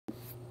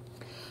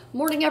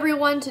Morning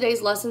everyone,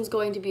 today's lesson is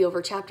going to be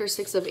over chapter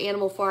 6 of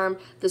Animal Farm.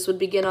 This would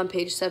begin on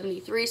page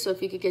 73, so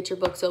if you could get your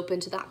books open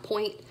to that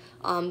point,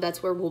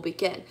 that's where we'll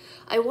begin.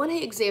 I want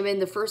to examine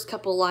the first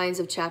couple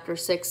lines of chapter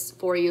 6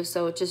 for you,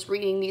 so just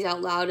reading these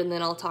out loud and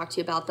then I'll talk to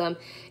you about them.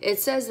 It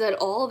says that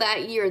all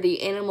that year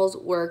the animals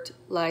worked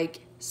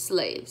like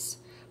slaves,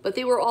 but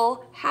they were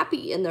all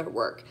happy in their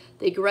work.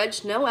 They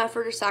grudged no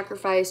effort or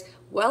sacrifice,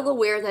 well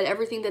aware that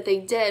everything that they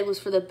did was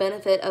for the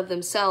benefit of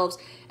themselves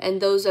and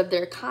those of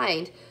their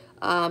kind,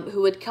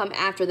 who would come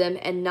after them,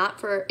 and not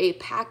for a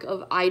pack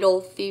of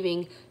idle,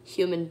 thieving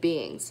human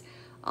beings.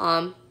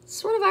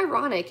 Sort of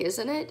ironic,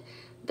 isn't it?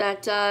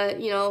 That,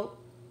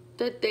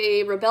 that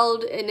they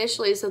rebelled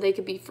initially so they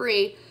could be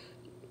free.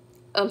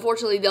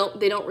 Unfortunately,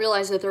 they don't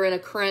realize that they're in a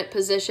current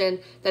position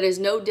that is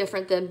no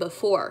different than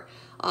before.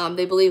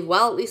 They believe,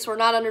 well, at least we're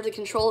not under the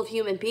control of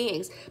human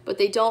beings, but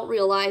they don't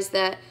realize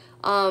that,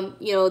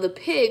 the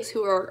pigs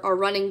who are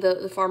running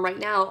the farm right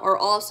now are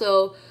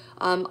also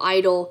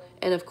idle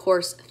and, of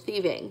course,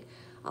 thieving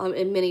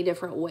in many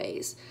different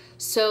ways.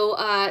 So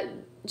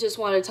just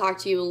want to talk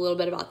to you a little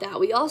bit about that.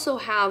 We also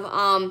have,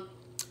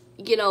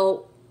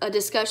 a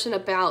discussion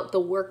about the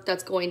work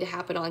that's going to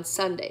happen on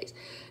Sundays.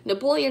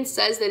 Napoleon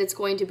says that it's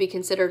going to be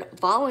considered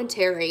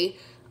voluntary,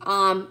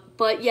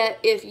 but yet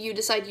if you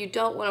decide you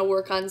don't want to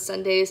work on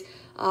Sundays,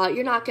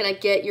 you're not going to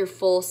get your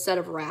full set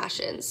of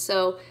rations.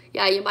 So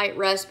yeah, you might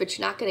rest, but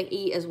you're not going to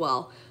eat as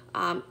well.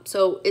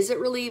 So is it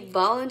really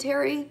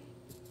voluntary?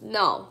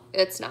 No,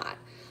 it's not.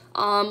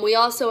 We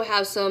also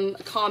have some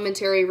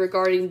commentary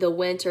regarding the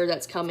winter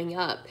that's coming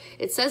up.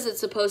 It says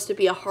it's supposed to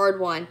be a hard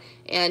one,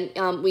 and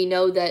we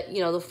know that,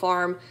 the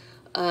farm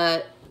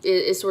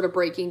is sort of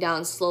breaking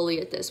down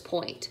slowly at this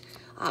point.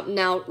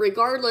 Now,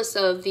 regardless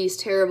of these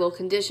terrible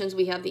conditions,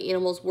 we have the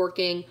animals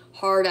working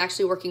hard,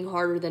 actually working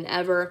harder than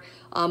ever.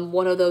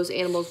 One of those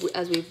animals,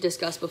 as we've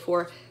discussed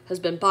before, has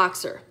been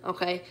Boxer,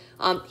 okay?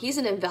 He's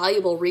an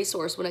invaluable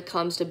resource when it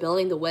comes to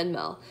building the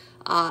windmill.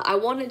 I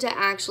wanted to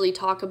actually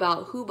talk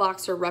about who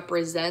Boxer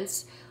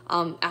represents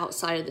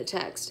outside of the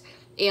text.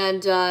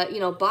 And,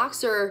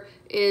 Boxer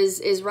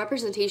is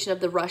representation of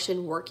the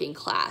Russian working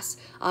class.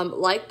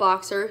 Like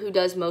Boxer, who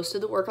does most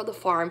of the work on the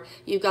farm,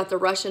 you've got the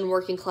Russian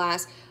working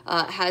class,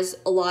 has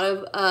a lot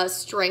of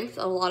strength,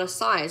 a lot of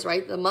size,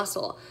 right? The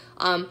muscle.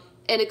 And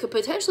it could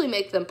potentially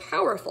make them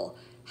powerful.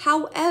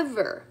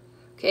 However,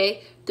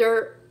 okay,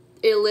 they're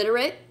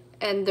illiterate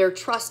and they're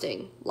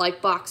trusting,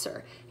 like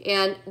Boxer.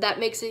 And that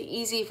makes it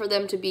easy for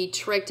them to be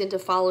tricked into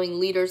following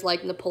leaders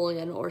like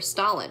Napoleon or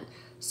Stalin.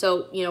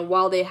 So,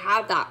 while they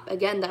have that,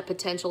 again, that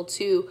potential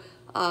to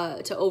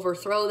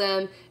overthrow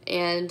them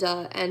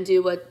and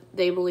do what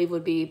they believe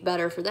would be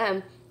better for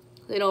them,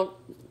 they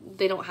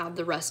don't have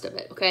the rest of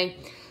it, okay?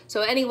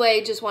 So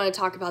anyway, just want to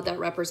talk about that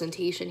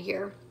representation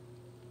here.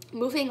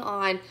 Moving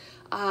on,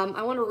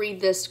 I want to read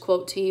this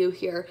quote to you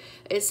here.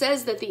 It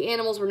says that the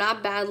animals were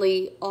not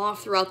badly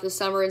off throughout the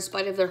summer in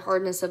spite of their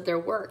hardness of their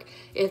work.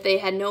 If they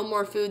had no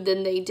more food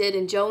than they did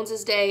in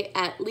Jones's day,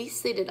 at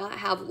least they did not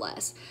have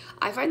less.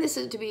 I find this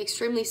to be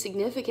extremely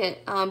significant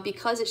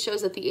because it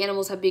shows that the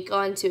animals have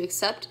begun to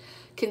accept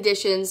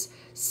conditions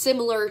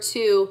similar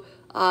to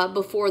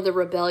before the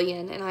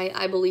rebellion, and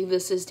I believe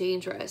this is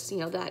dangerous,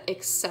 that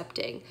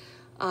accepting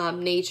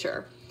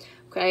nature.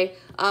 Okay.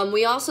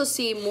 We also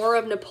see more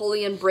of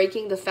Napoleon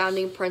breaking the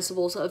founding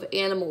principles of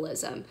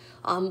animalism.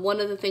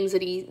 One of the things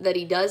that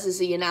he does is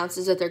he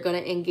announces that they're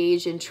going to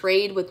engage in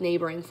trade with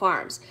neighboring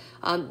farms.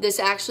 This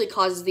actually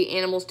causes the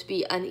animals to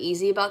be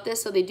uneasy about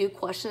this, so they do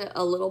question it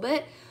a little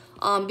bit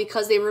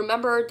because they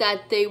remember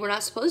that they were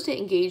not supposed to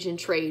engage in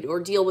trade or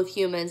deal with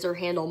humans or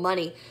handle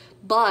money.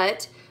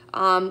 But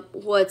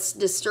what's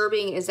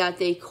disturbing is that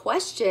they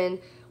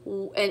question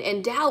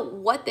and doubt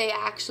what they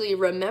actually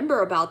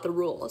remember about the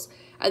rules.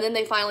 And then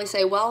they finally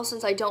say, well,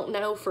 since I don't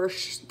know for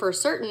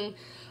certain,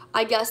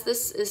 I guess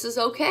this is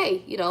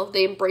okay.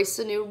 They embrace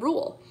the new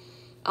rule.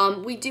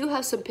 We do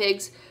have some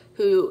pigs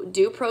who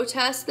do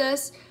protest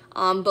this,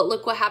 but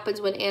look what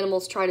happens when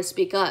animals try to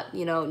speak up.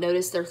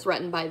 Notice they're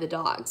threatened by the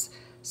dogs.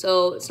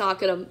 So it's not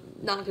gonna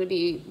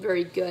be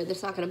very good.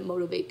 It's not gonna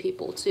motivate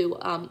people to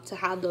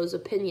have those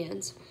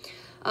opinions.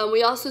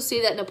 We also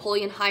see that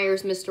Napoleon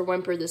hires Mr.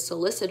 Whymper, the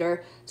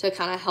solicitor, to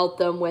kind of help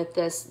them with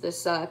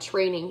this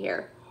training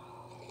here.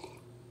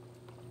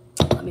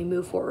 Let me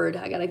move forward.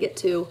 I gotta get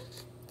to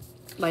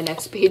my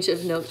next page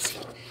of notes.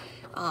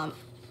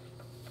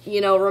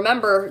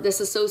 Remember, this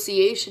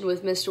association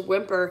with Mr.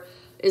 Whymper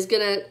is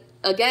gonna,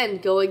 again,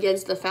 go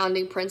against the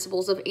founding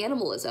principles of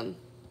animalism.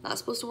 Not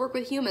supposed to work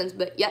with humans,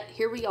 but yet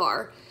here we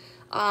are.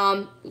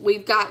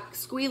 We've got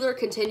Squealer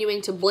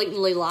continuing to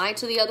blatantly lie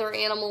to the other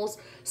animals.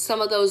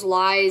 Some of those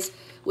lies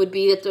would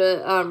be that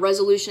the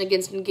resolution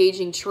against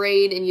engaging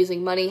trade and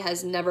using money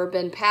has never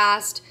been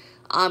passed.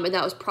 And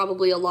that was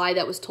probably a lie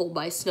that was told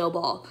by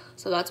Snowball.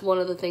 So that's one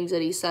of the things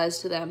that he says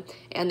to them.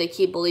 And they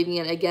keep believing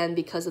it again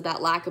because of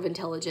that lack of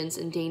intelligence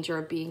and danger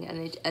of being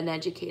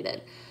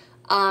uneducated.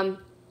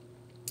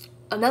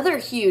 Another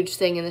huge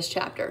thing in this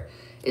chapter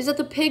is that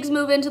the pigs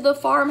move into the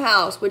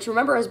farmhouse, which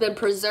remember has been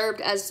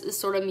preserved as a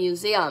sort of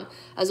museum,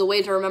 as a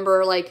way to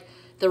remember like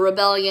the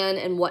rebellion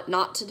and what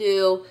not to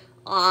do.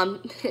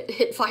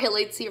 It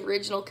violates the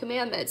original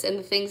commandments and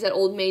the things that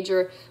Old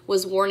Major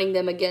was warning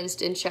them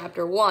against in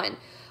chapter 1.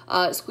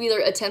 Squealer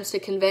attempts to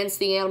convince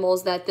the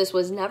animals that this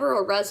was never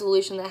a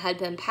resolution that had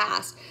been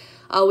passed.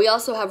 We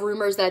also have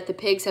rumors that the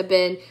pigs have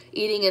been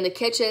eating in the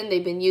kitchen,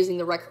 they've been using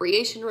the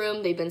recreation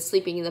room, they've been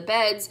sleeping in the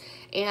beds,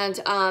 and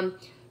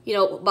you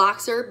know,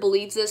 Boxer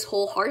believes this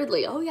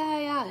wholeheartedly. Oh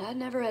yeah, that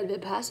never had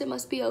been passed, it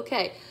must be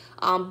okay.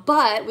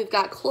 But we've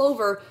got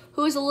Clover,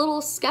 who is a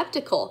little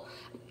skeptical,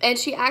 and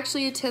she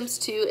actually attempts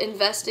to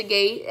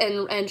investigate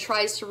and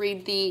tries to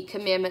read the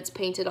commandments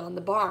painted on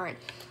the barn.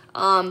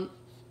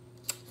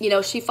 You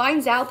know, she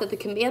finds out that the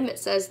commandment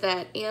says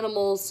that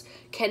animals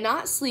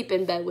cannot sleep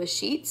in bed with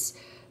sheets.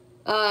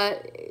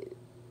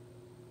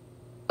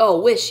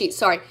 With sheets,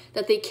 sorry.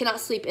 That they cannot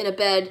sleep in a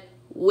bed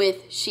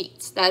with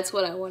sheets. That's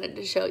what I wanted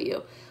to show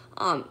you.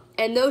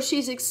 And though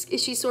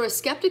she's sort of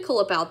skeptical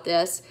about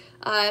this,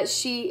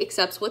 she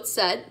accepts what's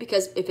said,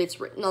 because if it's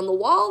written on the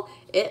wall,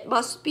 it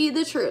must be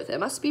the truth. It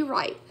must be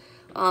right.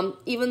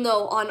 Even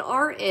though on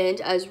our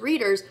end, as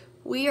readers,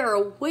 we are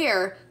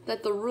aware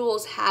that the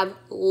rules have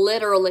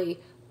literally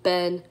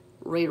been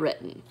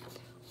rewritten.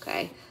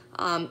 Okay?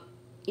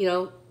 You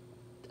know,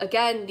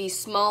 again, these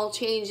small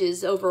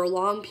changes over a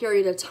long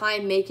period of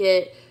time make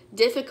it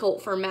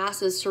difficult for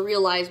masses to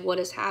realize what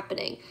is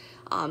happening.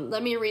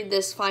 Let me read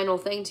this final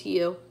thing to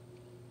you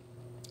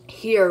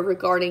here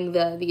regarding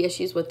the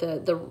issues with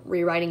the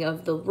rewriting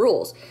of the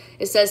rules.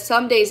 It says,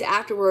 some days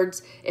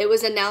afterwards, it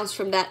was announced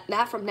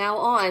that from now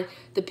on,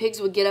 the pigs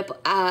would get up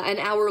an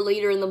hour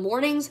later in the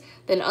mornings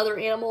than other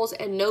animals,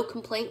 and no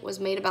complaint was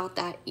made about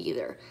that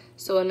either.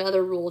 So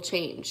another rule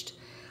changed.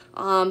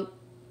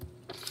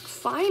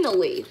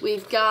 Finally,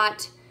 we've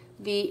got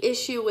the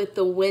issue with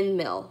the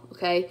windmill,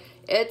 okay?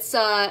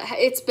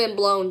 It's been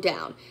blown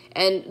down.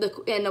 And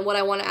what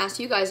I want to ask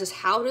you guys is,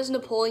 how does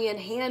Napoleon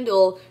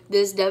handle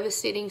this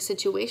devastating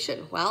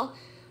situation? Well,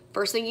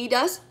 first thing he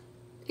does,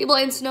 he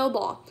blames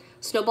Snowball.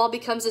 Snowball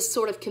becomes this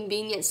sort of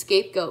convenient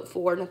scapegoat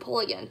for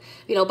Napoleon.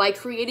 You know, by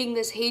creating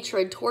this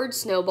hatred towards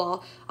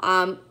Snowball,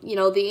 you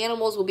know, the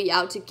animals will be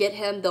out to get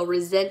him, they'll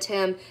resent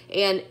him,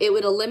 and it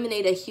would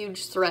eliminate a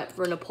huge threat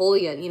for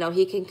Napoleon. You know,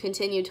 he can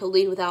continue to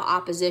lead without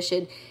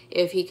opposition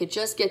if he could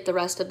just get the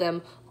rest of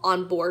them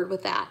on board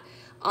with that.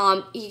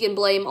 He can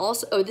blame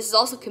also, this is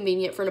also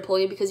convenient for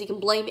Napoleon, because he can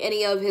blame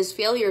any of his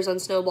failures on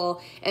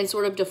Snowball and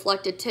sort of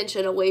deflect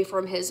attention away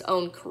from his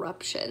own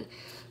corruption.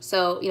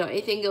 So, you know,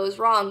 anything goes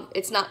wrong,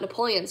 it's not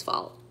Napoleon's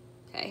fault,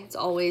 okay? It's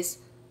always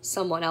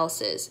someone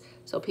else's,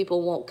 so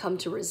people won't come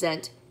to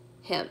resent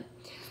him.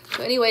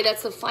 So anyway,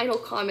 that's the final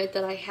comment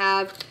that I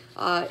have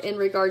in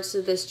regards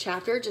to this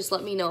chapter. Just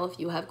let me know if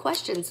you have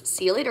questions.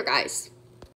 See you later, guys.